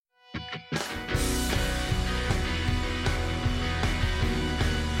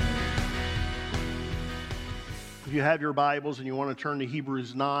If you have your Bibles and you want to turn to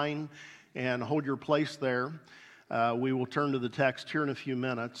Hebrews 9 and hold your place there, we will turn to the text here in a few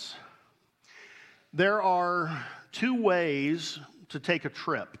minutes. There are two ways to take a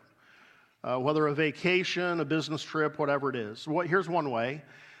trip, whether a vacation, a business trip, whatever it is. Here's one way.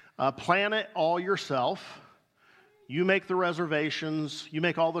 Plan it all yourself. You make the reservations. You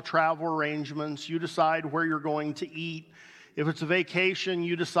make all the travel arrangements. You decide where you're going to eat. If it's a vacation,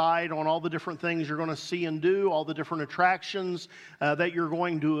 you decide on all the different things you're going to see and do, all the different attractions that you're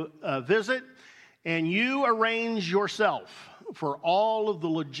going to visit, and you arrange yourself for all of the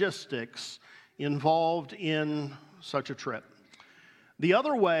logistics involved in such a trip. The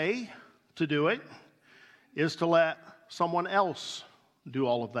other way to do it is to let someone else do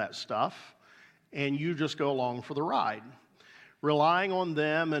all of that stuff, and you just go along for the ride, relying on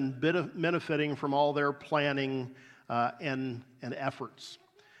them and benefiting from all their planning and efforts.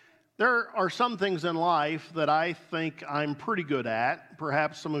 There are some things in life that I think I'm pretty good at.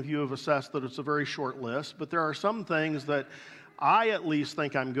 Perhaps some of you have assessed that it's a very short list, but there are some things that I at least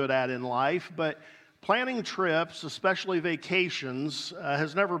think I'm good at in life. But planning trips, especially vacations,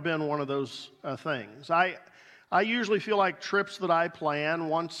 has never been one of those things. I usually feel like trips that I plan,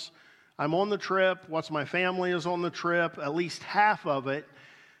 once I'm on the trip, once my family is on the trip, at least half of it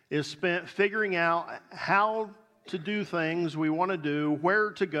is spent figuring out how to do things we want to do, where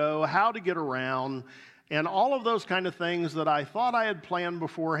to go, how to get around, and all of those kind of things that I thought I had planned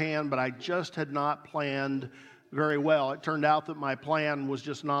beforehand, but I just had not planned very well. It turned out that my plan was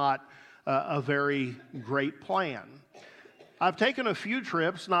just not a very great plan. I've taken a few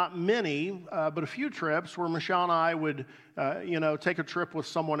trips, not many, but a few trips where Michelle and I would, take a trip with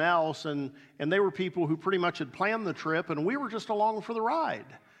someone else, and they were people who pretty much had planned the trip, and we were just along for the ride.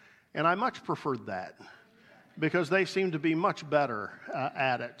 And I much preferred that, because they seemed to be much better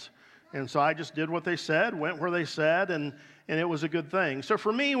at it. And so I just did what they said, went where they said, and it was a good thing. So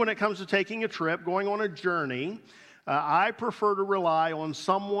for me, when it comes to taking a trip, going on a journey, I prefer to rely on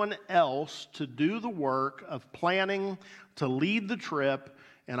someone else to do the work of planning, to lead the trip,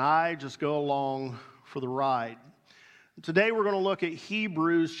 and I just go along for the ride. Today we're going to look at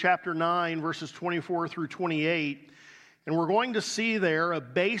Hebrews chapter 9, verses 24 through 28. And we're going to see there a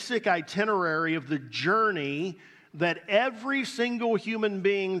basic itinerary of the journey that every single human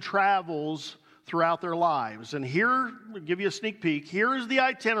being travels throughout their lives. And here, I'll give you a sneak peek, here is the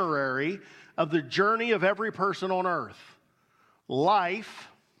itinerary of the journey of every person on earth. Life,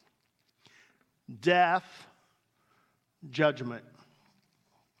 death, judgment.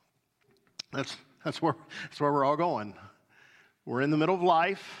 That's where we're all going. We're in the middle of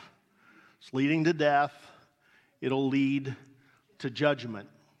life. It's leading to death. It'll lead to judgment.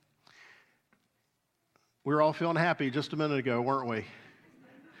 We were all feeling happy just a minute ago, weren't we?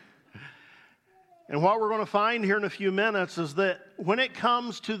 And what we're going to find here in a few minutes is that when it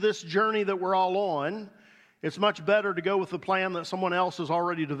comes to this journey that we're all on, it's much better to go with the plan that someone else has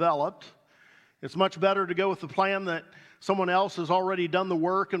already developed. It's much better to go with the plan that someone else has already done the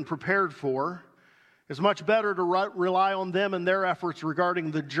work and prepared for. It's much better to rely on them and their efforts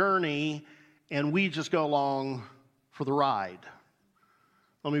regarding the journey, and we just go along for the ride.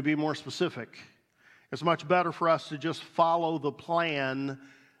 Let me be more specific. It's much better for us to just follow the plan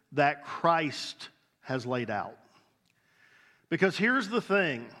that Christ has laid out. Because here's the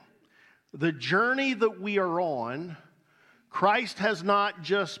thing. The journey that we are on, Christ has not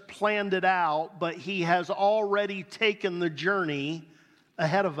just planned it out, but He has already taken the journey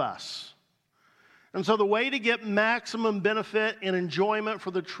ahead of us. And so the way to get maximum benefit and enjoyment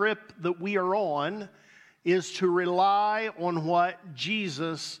for the trip that we are on is to rely on what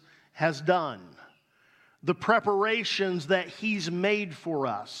Jesus has done, the preparations that He's made for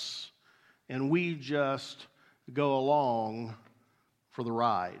us, and we just go along for the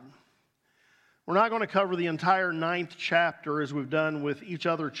ride. We're not going to cover the entire 9th chapter as we've done with each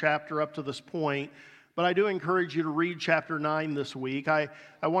other chapter up to this point, but I do encourage you to read chapter 9 this week. I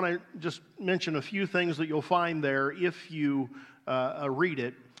want to just mention a few things that you'll find there if you read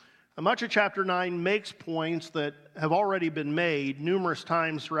it. Much of chapter 9 makes points that have already been made numerous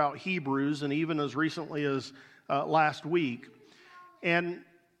times throughout Hebrews, and even as recently as last week. And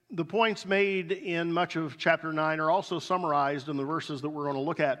the points made in much of chapter 9 are also summarized in the verses that we're going to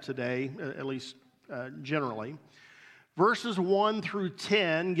look at today, at least generally. Verses 1 through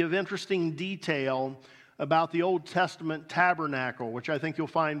 10 give interesting detail about the Old Testament tabernacle, which I think you'll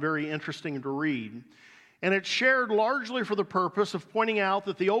find very interesting to read. And it's shared largely for the purpose of pointing out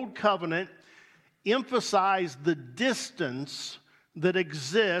that the Old Covenant emphasized the distance that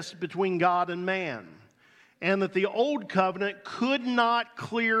exists between God and man, and that the Old Covenant could not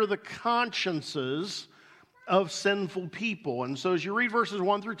clear the consciences of sinful people. And so as you read verses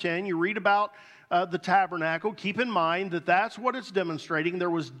 1 through 10, you read about the tabernacle. Keep in mind that that's what it's demonstrating. There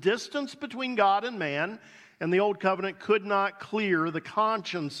was distance between God and man, and the old covenant could not clear the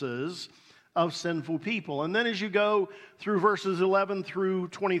consciences of sinful people. And then as you go through verses 11 through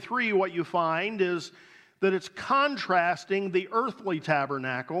 23, what you find is that it's contrasting the earthly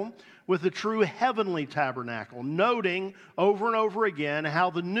tabernacle with the true heavenly tabernacle, noting over and over again how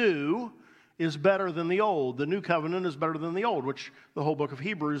the new is better than the old. The new covenant is better than the old, which the whole book of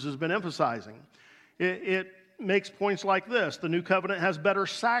Hebrews has been emphasizing. It makes points like this. The new covenant has better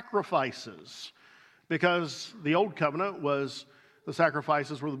sacrifices because the old covenant was the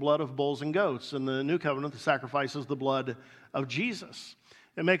sacrifices were the blood of bulls and goats. In the new covenant, the sacrifice is the blood of Jesus.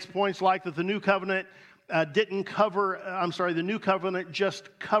 It makes points like that the new covenant the new covenant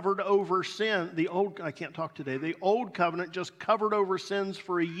just covered over sin. The old covenant just covered over sins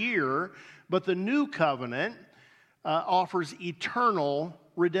for a year, but the new covenant offers eternal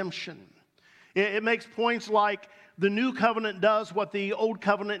redemption. It makes points like the new covenant does what the old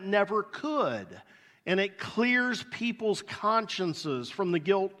covenant never could, and it clears people's consciences from the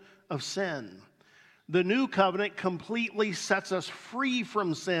guilt of sin. The new covenant completely sets us free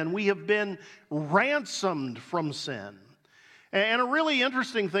from sin. We have been ransomed from sin. And a really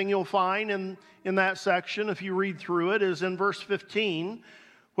interesting thing you'll find in that section, if you read through it, is in verse 15,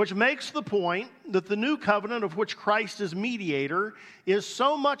 which makes the point that the new covenant of which Christ is mediator is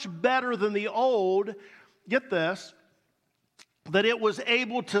so much better than the old, get this, that it was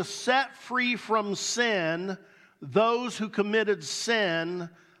able to set free from sin those who committed sin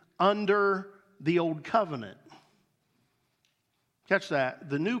under the old covenant. Catch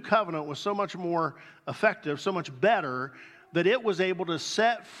that. The new covenant was so much more effective, so much better, that it was able to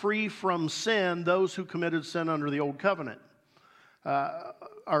set free from sin those who committed sin under the old covenant.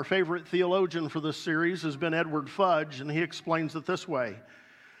 Our favorite theologian for this series has been Edward Fudge, and he explains it this way.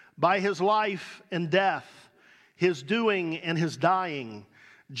 By his life and death, his doing and his dying,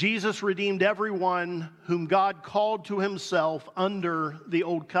 Jesus redeemed everyone whom God called to himself under the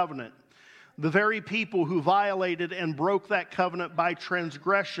old covenant. The very people who violated and broke that covenant by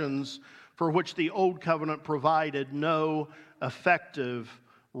transgressions for which the old covenant provided no effective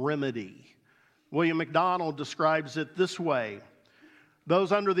remedy. William MacDonald describes it this way.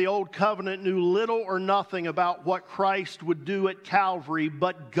 Those under the old covenant knew little or nothing about what Christ would do at Calvary,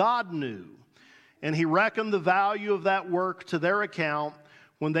 but God knew. And he reckoned the value of that work to their account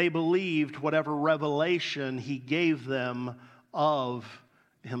when they believed whatever revelation he gave them of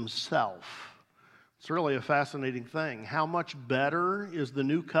himself. It's really a fascinating thing. How much better is the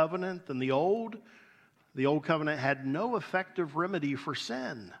new covenant than the old? The old covenant had no effective remedy for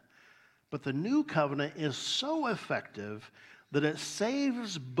sin. But the new covenant is so effective that it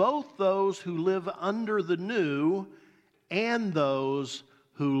saves both those who live under the new and those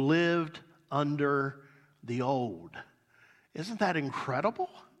who lived under the old. Isn't that incredible?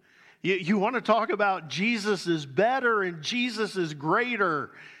 You want to talk about Jesus is better and Jesus is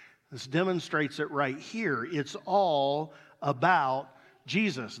greater. This demonstrates it right here. It's all about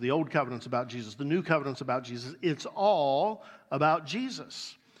Jesus. The old covenant's about Jesus. The new covenant's about Jesus. It's all about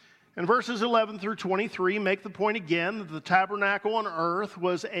Jesus. And verses 11 through 23 make the point again that the tabernacle on earth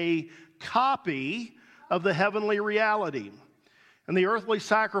was a copy of the heavenly reality. And the earthly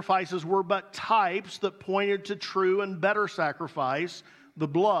sacrifices were but types that pointed to true and better sacrifice, the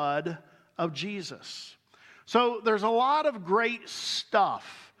blood of Jesus. So there's a lot of great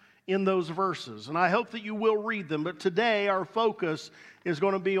stuff in those verses, and I hope that you will read them. But today our focus is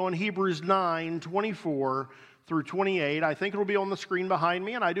going to be on Hebrews 9, 24 through 28. I think it'll be on the screen behind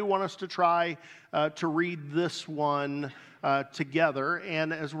me, and I do want us to try to read this one together.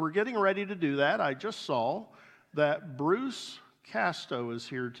 And as we're getting ready to do that, I just saw that Bruce Casto is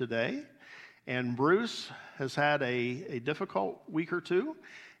here today. And Bruce has had a difficult week or two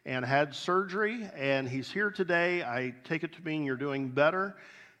and had surgery, and he's here today. I take it to mean you're doing better.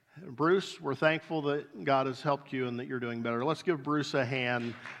 Bruce, we're thankful that God has helped you and that you're doing better. Let's give Bruce a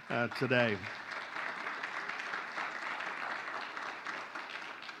hand today.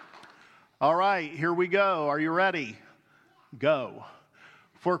 All right, here we go. Are you ready? Go.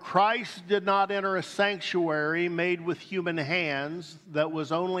 For Christ did not enter a sanctuary made with human hands that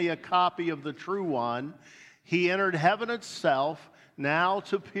was only a copy of the true one. He entered heaven itself, now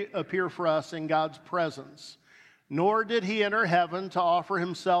to appear for us in God's presence. Nor did he enter heaven to offer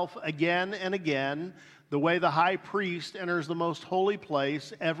himself again and again, the way the high priest enters the most holy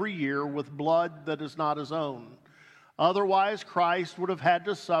place every year with blood that is not his own. Otherwise, Christ would have had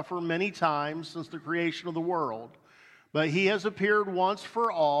to suffer many times since the creation of the world. But he has appeared once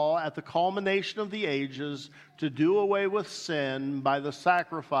for all at the culmination of the ages to do away with sin by the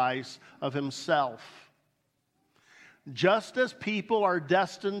sacrifice of himself. Just as people are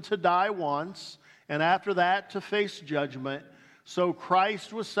destined to die once, and after that to face judgment, so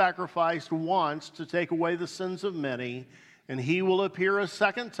Christ was sacrificed once to take away the sins of many, and he will appear a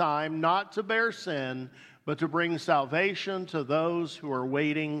second time, not to bear sin, but to bring salvation to those who are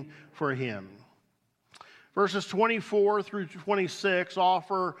waiting for him. Verses 24 through 26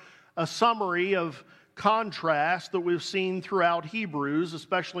 offer a summary of contrast that we've seen throughout Hebrews,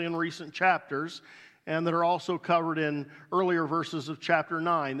 especially in recent chapters, and that are also covered in earlier verses of chapter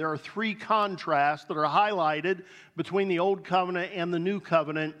 9. There are three contrasts that are highlighted between the Old Covenant and the New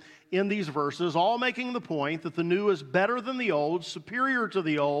Covenant in these verses, all making the point that the new is better than the old, superior to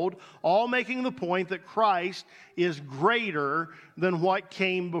the old, all making the point that Christ is greater than what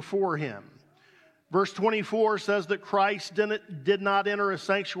came before him. Verse 24 says that Christ did not enter a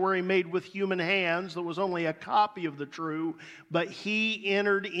sanctuary made with human hands that was only a copy of the true, but he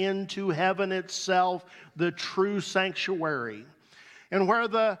entered into heaven itself, the true sanctuary. And where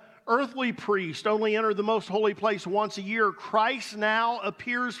the earthly priest only entered the most holy place once a year, Christ now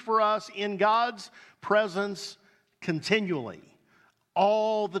appears for us in God's presence continually,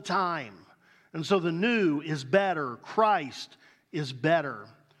 all the time. And so the new is better. Christ is better.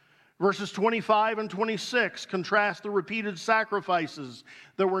 Verses 25 and 26 contrast the repeated sacrifices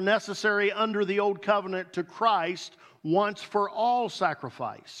that were necessary under the Old Covenant to Christ once for all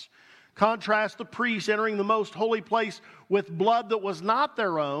sacrifice. Contrast the priests entering the most holy place with blood that was not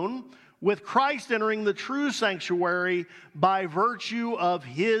their own, with Christ entering the true sanctuary by virtue of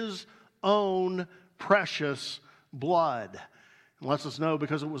his own precious blood. And lets us know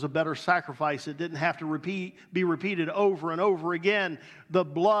because it was a better sacrifice, it didn't have to be repeated over and over again. The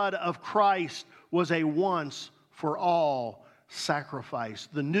blood of Christ was a once for all sacrifice.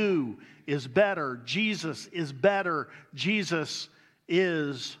 The new is better. Jesus is better. Jesus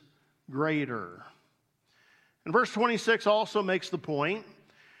is greater. And verse 26 also makes the point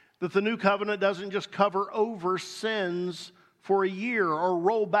that the new covenant doesn't just cover over sins for a year or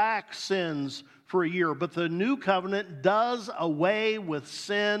roll back sins for a year, but the new covenant does away with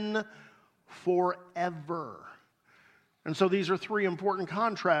sin forever. And so these are three important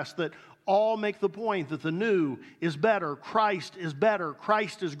contrasts that all make the point that the new is better. Christ is better.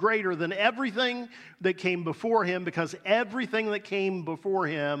 Christ is greater than everything that came before him, because everything that came before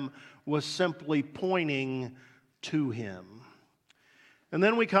him was simply pointing to him. And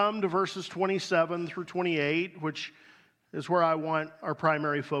then we come to verses 27 through 28, which is where I want our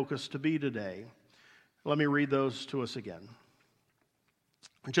primary focus to be today. Let me read those to us again.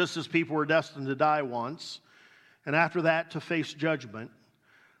 Just as people were destined to die once, and after that to face judgment,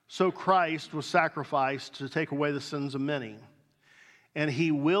 so Christ was sacrificed to take away the sins of many. And he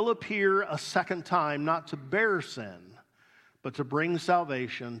will appear a second time, not to bear sin, but to bring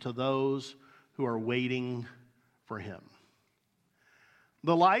salvation to those who are waiting for him.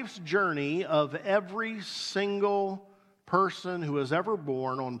 The life's journey of every single person who is ever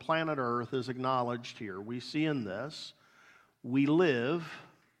born on planet Earth is acknowledged here. We see in this, we live,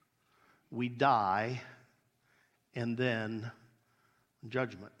 we die, and then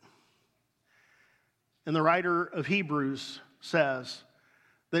judgment. And the writer of Hebrews says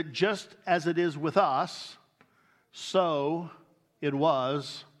that just as it is with us, so it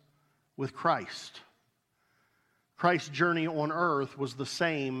was with Christ. Christ's journey on earth was the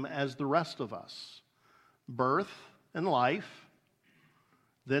same as the rest of us. Birth and life,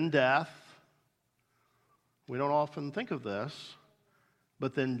 then death. We don't often think of this,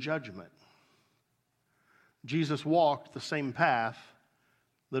 but then judgment. Jesus walked the same path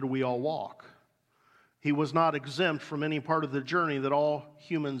that we all walk. He was not exempt from any part of the journey that all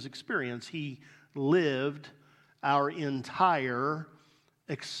humans experience. He lived our entire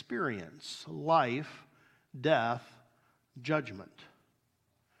experience: life, death, judgment.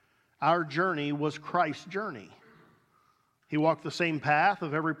 Our journey was Christ's journey. He walked the same path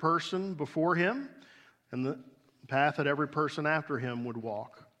of every person before him and the path that every person after him would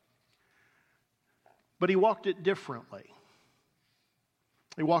walk. But he walked it differently.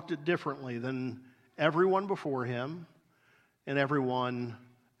 He walked it differently than everyone before him and everyone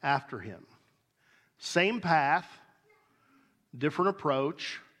after him. Same path, different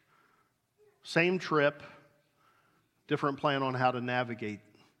approach, same trip, different plan on how to navigate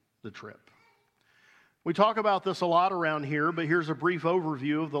the trip. We talk about this a lot around here, but here's a brief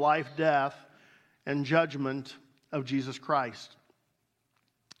overview of the life, death, and judgment of Jesus Christ.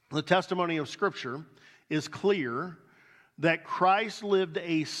 The testimony of Scripture is clear that Christ lived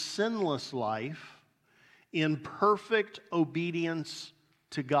a sinless life in perfect obedience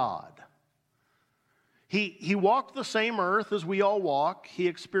to God. He walked the same earth as we all walk. He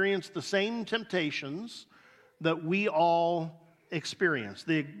experienced the same temptations that we all experience,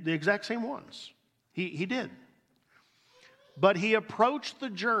 the exact same ones. He did. But he approached the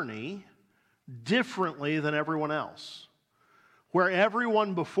journey differently than everyone else. Where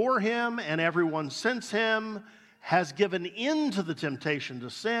everyone before him and everyone since him has given in to the temptation to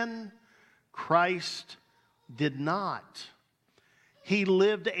sin, Christ did not. He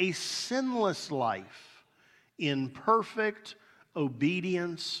lived a sinless life in perfect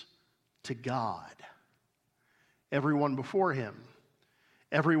obedience to God. Everyone before him,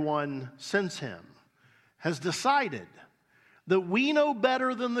 everyone since him, has decided that we know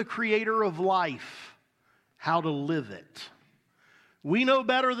better than the Creator of life how to live it. We know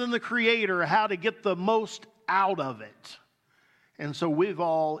better than the Creator how to get the most out of it. And so we've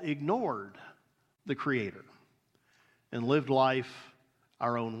all ignored the Creator and lived life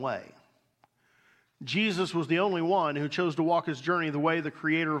our own way. Jesus was the only one who chose to walk his journey the way the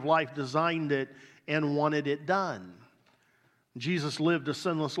Creator of life designed it and wanted it done. Jesus lived a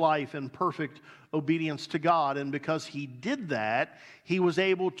sinless life in perfect obedience to God, and because he did that, he was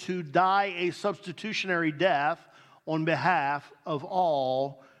able to die a substitutionary death on behalf of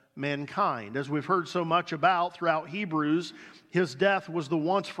all mankind. As we've heard so much about throughout Hebrews, his death was the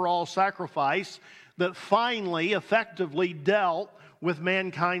once-for-all sacrifice that finally, effectively dealt with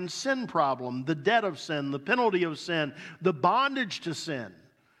mankind's sin problem, the debt of sin, the penalty of sin, the bondage to sin.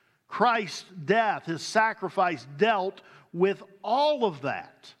 Christ's death, his sacrifice, dealt with all of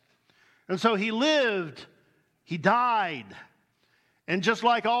that. And so he lived, he died, and just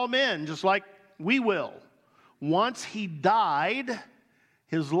like all men, just like we will, once he died,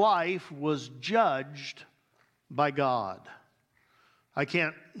 his life was judged by God. I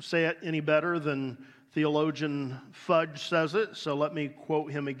can't say it any better than theologian Fudge says it, so let me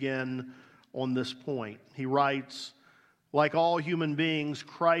quote him again on this point. He writes, "Like all human beings,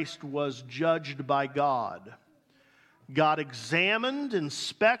 Christ was judged by God. God examined,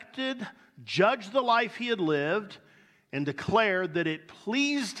 inspected, judged the life he had lived, and declared that it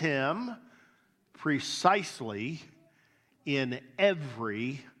pleased him precisely in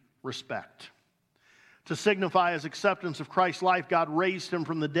every respect. To signify his acceptance of Christ's life, God raised him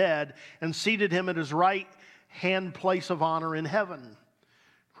from the dead and seated him at his right hand place of honor in heaven.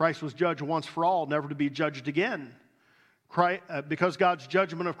 Christ was judged once for all, never to be judged again. Because God's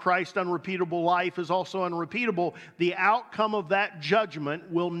judgment of Christ's unrepeatable life is also unrepeatable, the outcome of that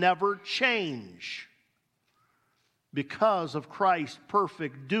judgment will never change. Because of Christ's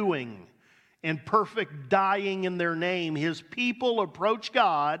perfect doing and perfect dying in their name, his people approach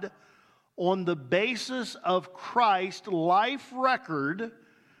God on the basis of Christ's life record,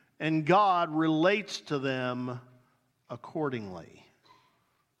 and God relates to them accordingly."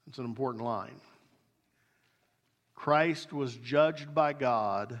 It's an important line. Christ was judged by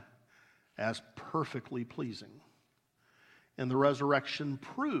God as perfectly pleasing. And the resurrection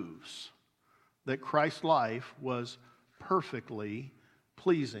proves that Christ's life was perfectly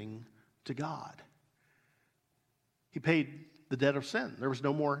pleasing to God. He paid the debt of sin. There was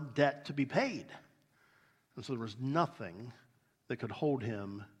no more debt to be paid. And so there was nothing that could hold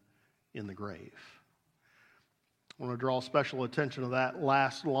him in the grave. I want to draw special attention to that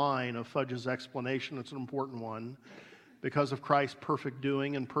last line of Fudge's explanation. It's an important one. Because of Christ's perfect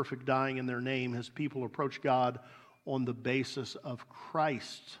doing and perfect dying in their name, his people approach God on the basis of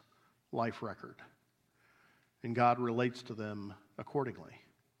Christ's life record. And God relates to them accordingly.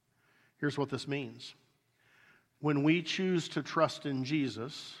 Here's what this means. When we choose to trust in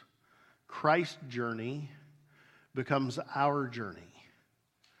Jesus, Christ's journey becomes our journey.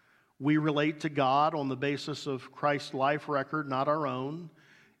 We relate to God on the basis of Christ's life record, not our own.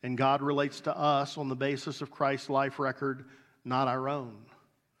 And God relates to us on the basis of Christ's life record, not our own.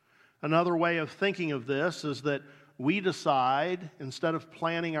 Another way of thinking of this is that we decide, instead of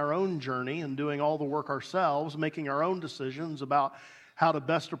planning our own journey and doing all the work ourselves, making our own decisions about how to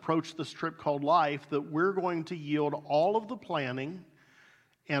best approach this trip called life, that we're going to yield all of the planning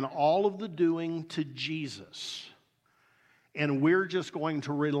and all of the doing to Jesus. And we're just going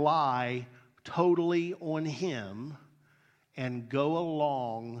to rely totally on him and go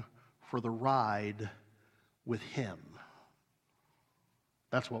along for the ride with him.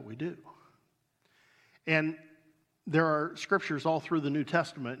 That's what we do. And there are scriptures all through the New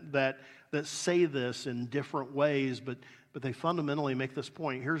Testament that say this in different ways, but they fundamentally make this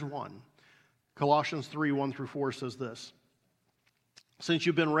point. Here's one. Colossians 3, 1 through 4 says this: "Since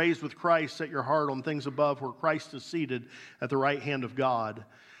you've been raised with Christ, set your heart on things above where Christ is seated at the right hand of God.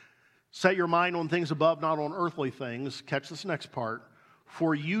 Set your mind on things above, not on earthly things. Catch this next part.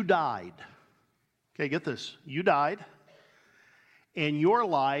 For you died. Okay, get this. You died, and your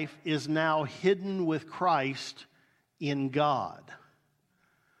life is now hidden with Christ in God.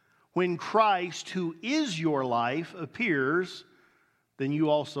 When Christ, who is your life, appears, then you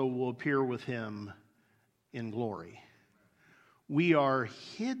also will appear with him in glory. We are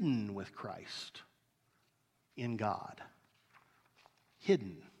hidden with Christ in God.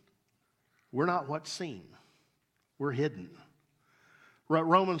 Hidden. We're not what's seen. We're hidden.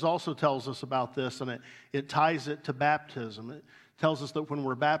 Romans also tells us about this, and it ties it to baptism. It tells us that when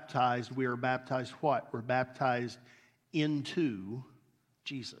we're baptized, we are baptized what? We're baptized into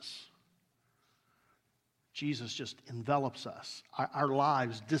Jesus. Jesus just envelops us. Our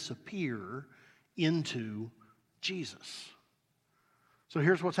lives disappear into Jesus. So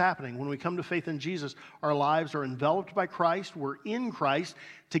here's what's happening. When we come to faith in Jesus, our lives are enveloped by Christ. We're in Christ.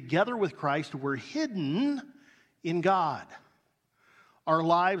 Together with Christ, we're hidden in God. Our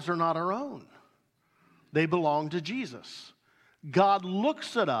lives are not our own. They belong to Jesus. God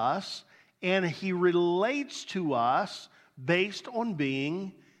looks at us and he relates to us based on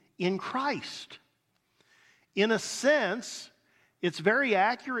being in Christ. In a sense, it's very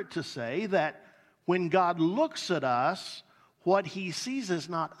accurate to say that when God looks at us, what he sees is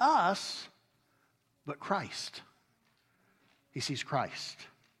not us, but Christ. He sees Christ.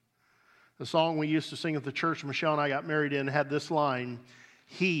 The song we used to sing at the church Michelle and I got married in had this line,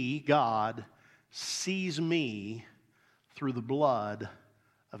 He, God, sees me through the blood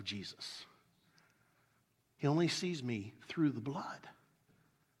of Jesus. He only sees me through the blood.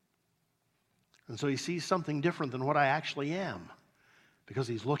 And so he sees something different than what I actually am because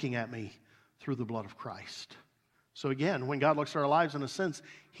he's looking at me through the blood of Christ. So again, when God looks at our lives, in a sense,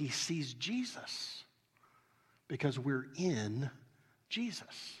 he sees Jesus because we're in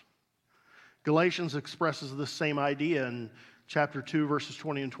Jesus. Galatians expresses this same idea in chapter 2, verses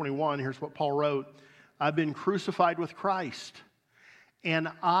 20 and 21. Here's what Paul wrote. I've been crucified with Christ, and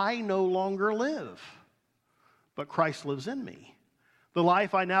I no longer live, but Christ lives in me. The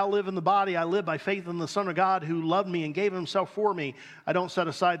life I now live in the body, I live by faith in the Son of God who loved me and gave himself for me. I don't set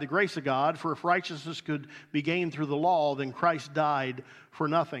aside the grace of God, for if righteousness could be gained through the law, then Christ died for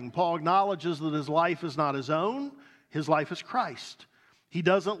nothing. Paul acknowledges that his life is not his own. His life is Christ. He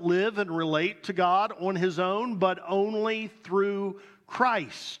doesn't live and relate to God on his own, but only through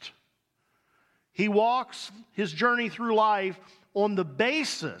Christ. He walks his journey through life on the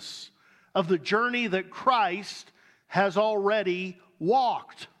basis of the journey that Christ has already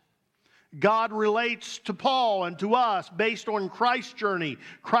walked. God relates to Paul and to us based on Christ's journey,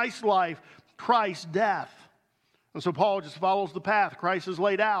 Christ's life, Christ's death. And so Paul just follows the path Christ has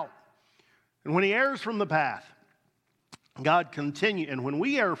laid out. And when he errs from the path, and when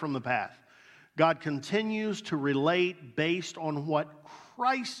we err from the path, God continues to relate based on what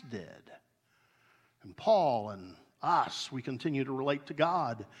Christ did. And Paul and us, we continue to relate to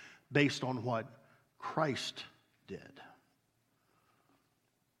God based on what Christ did.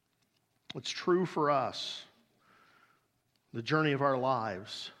 It's true for us, the journey of our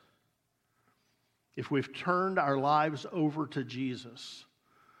lives. If we've turned our lives over to Jesus,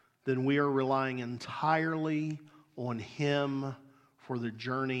 then we are relying entirely on him for the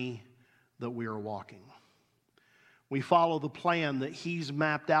journey that we are walking. We follow the plan that he's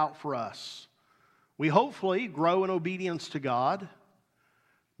mapped out for us. We hopefully grow in obedience to God,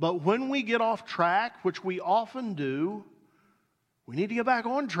 but when we get off track, which we often do, we need to get back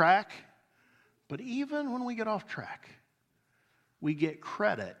on track. But even when we get off track, we get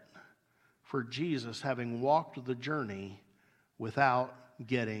credit for Jesus having walked the journey without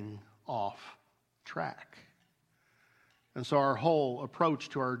getting off track. And so our whole approach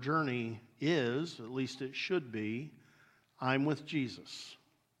to our journey is, at least it should be, I'm with Jesus.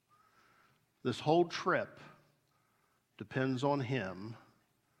 This whole trip depends on him,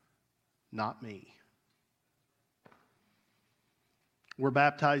 not me. We're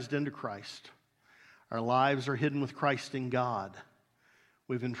baptized into Christ. Our lives are hidden with Christ in God.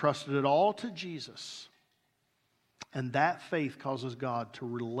 We've entrusted it all to Jesus. And that faith causes God to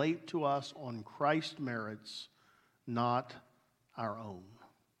relate to us on Christ's merits, not our own.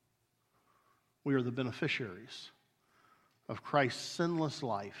 We are the beneficiaries of Christ's sinless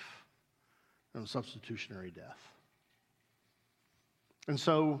life and substitutionary death. And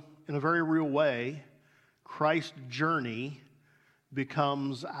so, in a very real way, Christ's journey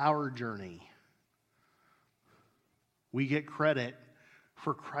becomes our journey. We get credit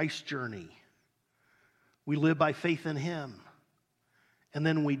for Christ's journey. We live by faith in him. And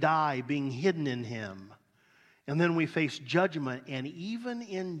then we die being hidden in him. And then we face judgment, and even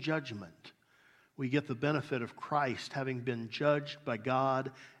in judgment, we get the benefit of Christ having been judged by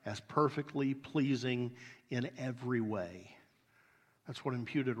God as perfectly pleasing in every way. That's what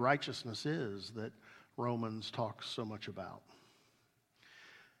imputed righteousness is that Romans talks so much about.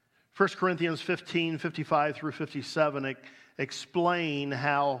 1 Corinthians 15, 55 through 57 explain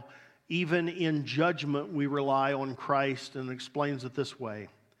how even in judgment we rely on Christ, and explains it this way.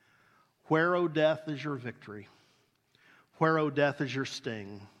 Where, O death, is your victory? Where, O death, is your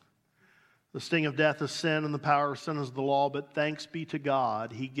sting? The sting of death is sin, and the power of sin is the law, but thanks be to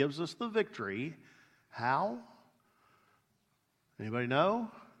God, He gives us the victory. How? Anybody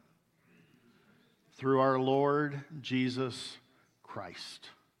know? Through our Lord Jesus Christ.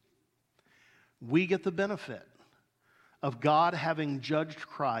 We get the benefit of God having judged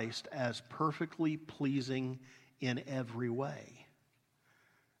Christ as perfectly pleasing in every way.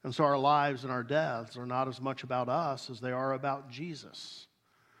 And so our lives and our deaths are not as much about us as they are about Jesus.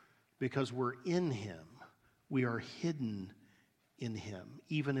 Because we're in Him. We are hidden in Him.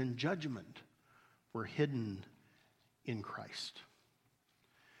 Even in judgment, we're hidden in Christ.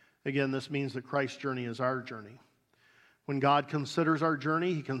 Again, this means that Christ's journey is our journey. When God considers our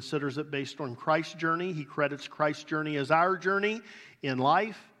journey, He considers it based on Christ's journey. He credits Christ's journey as our journey in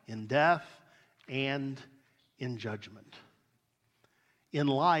life, in death, and in judgment. In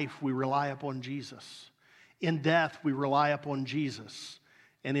life, we rely upon Jesus. In death, we rely upon Jesus.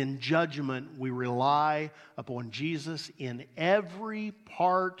 And in judgment, we rely upon Jesus in every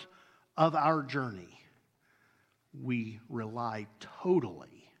part of our journey. We rely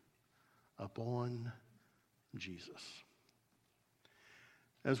totally upon Jesus.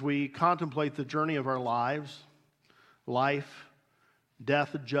 As we contemplate the journey of our lives, life,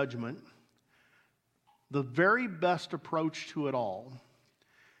 death, and judgment, the very best approach to it all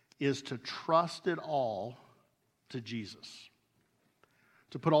is to trust it all to Jesus.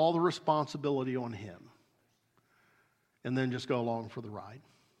 To put all the responsibility on Him. And then just go along for the ride.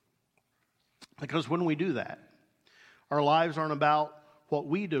 Because when we do that, our lives aren't about what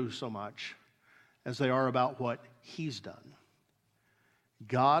we do so much as they are about what He's done.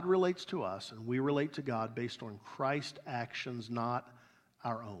 God relates to us and we relate to God based on Christ's actions, not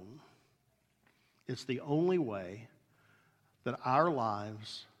our own. It's the only way that our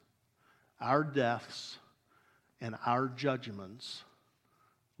lives, our deaths, and our judgments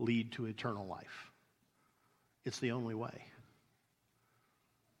lead to eternal life. It's the only way.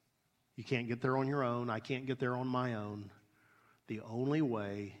 You can't get there on your own. I can't get there on my own. The only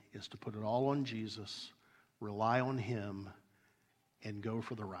way is to put it all on Jesus, rely on Him, and go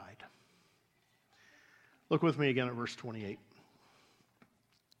for the ride. Look with me again at verse 28.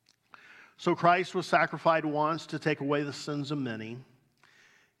 So Christ was sacrificed once to take away the sins of many,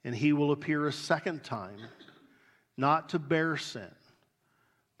 and He will appear a second time, not to bear sin,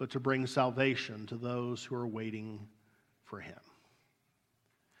 but to bring salvation to those who are waiting for Him.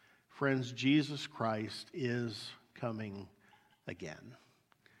 Friends, Jesus Christ is coming again.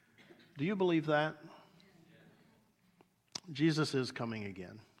 Do you believe that? Jesus is coming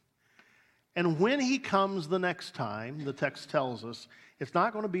again. And when He comes the next time, the text tells us, it's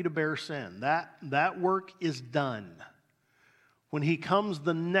not going to be to bear sin. That work is done. When He comes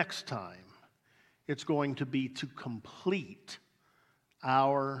the next time, it's going to be to complete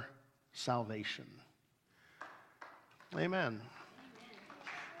our salvation. Amen.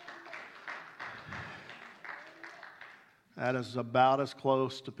 That is about as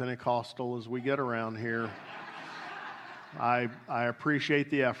close to Pentecostal as we get around here. I appreciate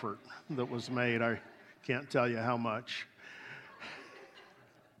the effort that was made. I can't tell you how much.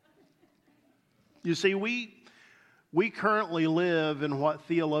 You see, we currently live in what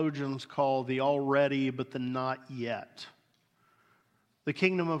theologians call the already but the not yet. The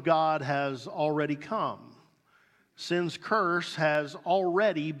kingdom of God has already come. Sin's curse has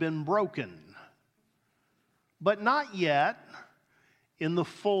already been broken. But not yet in the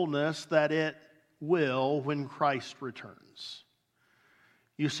fullness that it will when Christ returns.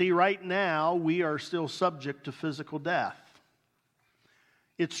 You see, right now, we are still subject to physical death.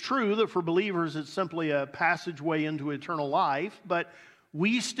 It's true that for believers, it's simply a passageway into eternal life, but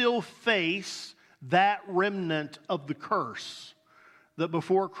we still face that remnant of the curse that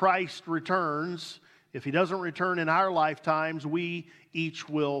before Christ returns, if He doesn't return in our lifetimes, we each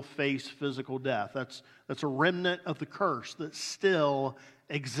will face physical death. That's a remnant of the curse that still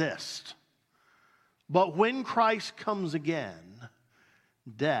exists. But when Christ comes again,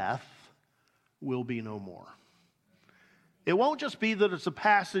 death will be no more. It won't just be that it's a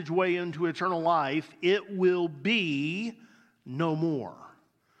passageway into eternal life, it will be no more.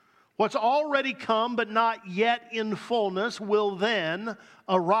 What's already come but not yet in fullness will then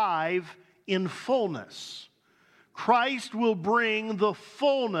arrive in fullness. Christ will bring the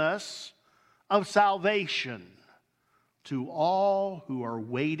fullness of salvation to all who are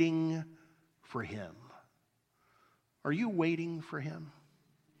waiting for Him. Are you waiting for Him?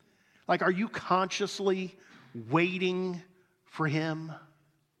 Like, are you consciously waiting for Him?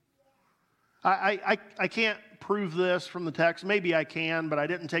 I can't prove this from the text. Maybe I can, but I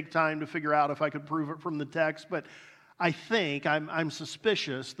didn't take time to figure out if I could prove it from the text. But I think, I'm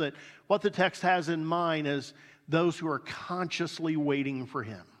suspicious that what the text has in mind is those who are consciously waiting for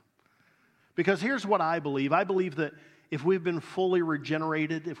Him. Because here's what I believe. I believe that if we've been fully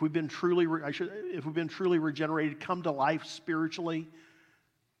regenerated, if we've been truly regenerated, come to life spiritually,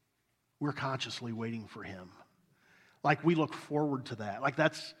 we're consciously waiting for Him. Like, we look forward to that. Like,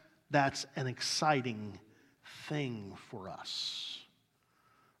 that's an exciting thing for us.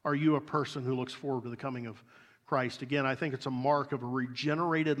 Are you a person who looks forward to the coming of Christ? Again, I think it's a mark of a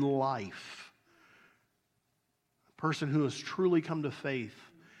regenerated life. A person who has truly come to faith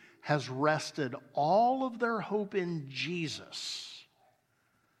has rested all of their hope in Jesus.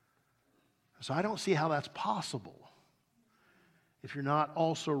 So I don't see how that's possible if you're not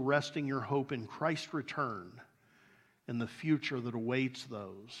also resting your hope in Christ's return and the future that awaits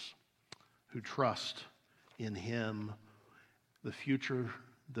those who trust in Him, the future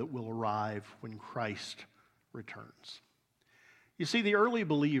that will arrive when Christ returns. You see, the early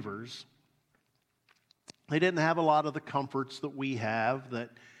believers, they didn't have a lot of the comforts that we have that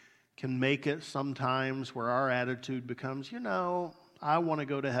can make it sometimes where our attitude becomes, I want to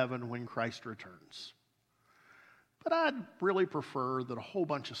go to heaven when Christ returns. But I'd really prefer that a whole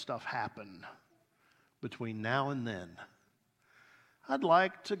bunch of stuff happen between now and then. I'd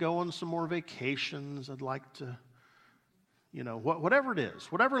like to go on some more vacations. I'd like to, whatever it is,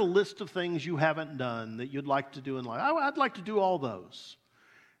 whatever list of things you haven't done that you'd like to do in life, I'd like to do all those.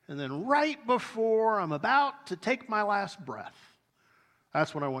 And then right before I'm about to take my last breath,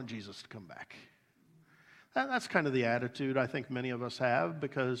 that's when I want Jesus to come back. That's kind of the attitude I think many of us have,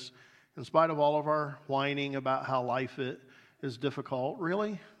 because in spite of all of our whining about how life is difficult,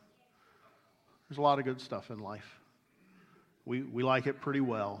 really, there's a lot of good stuff in life. We like it pretty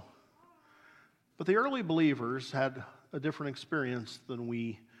well. But the early believers had a different experience than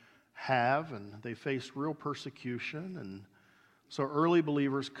we have, and they faced real persecution. And so early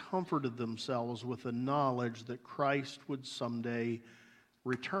believers comforted themselves with the knowledge that Christ would someday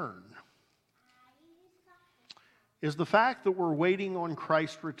return. Is the fact that we're waiting on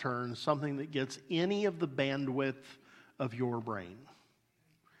Christ's return something that gets any of the bandwidth of your brain?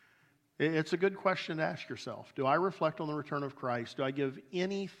 It's a good question to ask yourself. Do I reflect on the return of Christ? Do I give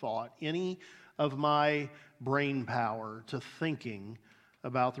any thought, any of my brain power to thinking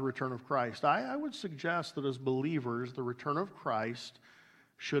about the return of Christ? I would suggest that as believers, the return of Christ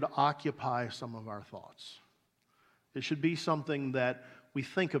should occupy some of our thoughts. It should be something that we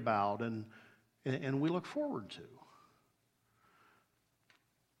think about and we look forward to.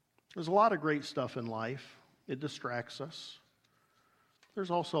 There's a lot of great stuff in life. It distracts us. There's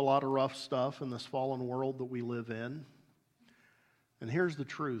also a lot of rough stuff in this fallen world that we live in. And here's the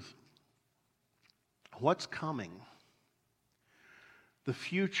truth. What's coming? The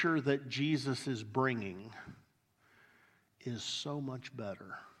future that Jesus is bringing is so much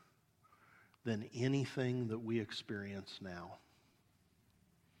better than anything that we experience now.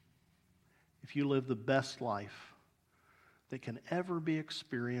 If you live the best life that can ever be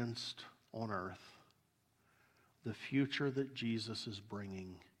experienced on earth, the future that Jesus is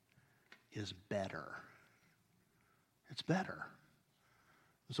bringing is better. It's better.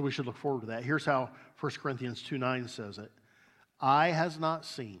 And so we should look forward to that. Here's how 1 Corinthians 2:9 says it. Eye has not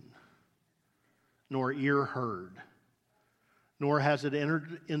seen, nor ear heard, nor has it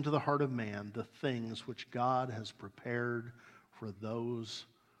entered into the heart of man the things which God has prepared for those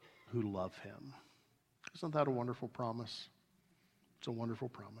who love Him. Isn't that a wonderful promise? It's a wonderful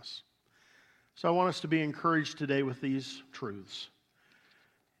promise. So I want us to be encouraged today with these truths.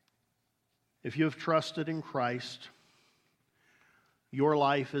 If you have trusted in Christ, your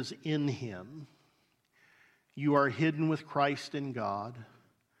life is in Him. You are hidden with Christ in God.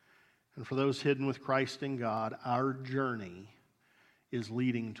 And for those hidden with Christ in God, our journey is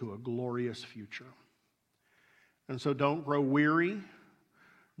leading to a glorious future. And so don't grow weary.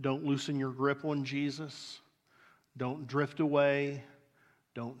 Don't loosen your grip on Jesus. Don't drift away.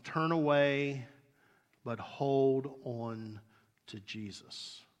 Don't turn away, but hold on to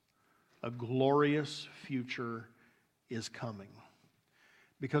Jesus. A glorious future is coming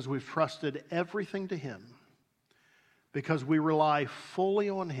because we've trusted everything to Him, because we rely fully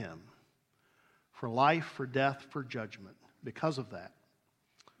on Him, for life, for death, for judgment. Because of that,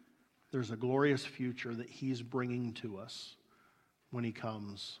 there's a glorious future that he's bringing to us when he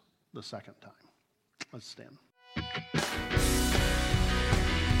comes the second time. Let's stand.